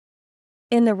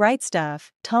In The Right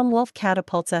Stuff, Tom Wolfe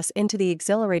catapults us into the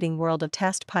exhilarating world of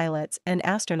test pilots and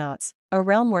astronauts, a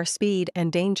realm where speed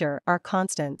and danger are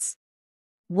constants.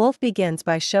 Wolfe begins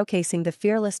by showcasing the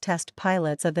fearless test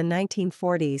pilots of the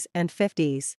 1940s and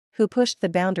 50s, who pushed the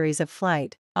boundaries of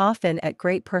flight, often at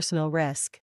great personal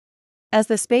risk. As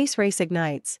the space race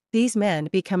ignites, these men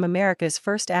become America's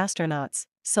first astronauts,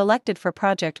 selected for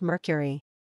Project Mercury.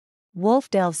 Wolfe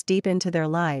delves deep into their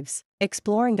lives,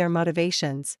 exploring their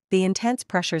motivations, the intense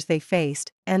pressures they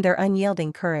faced, and their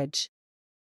unyielding courage.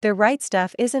 The right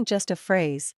stuff isn't just a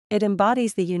phrase, it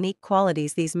embodies the unique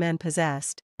qualities these men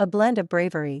possessed, a blend of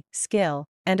bravery, skill,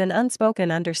 and an unspoken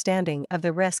understanding of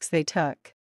the risks they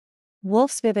took.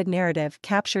 Wolfe's vivid narrative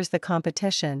captures the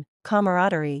competition,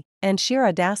 camaraderie, and sheer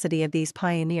audacity of these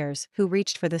pioneers who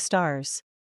reached for the stars.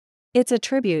 It's a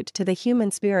tribute to the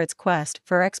human spirit's quest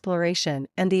for exploration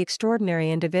and the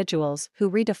extraordinary individuals who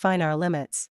redefine our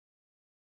limits.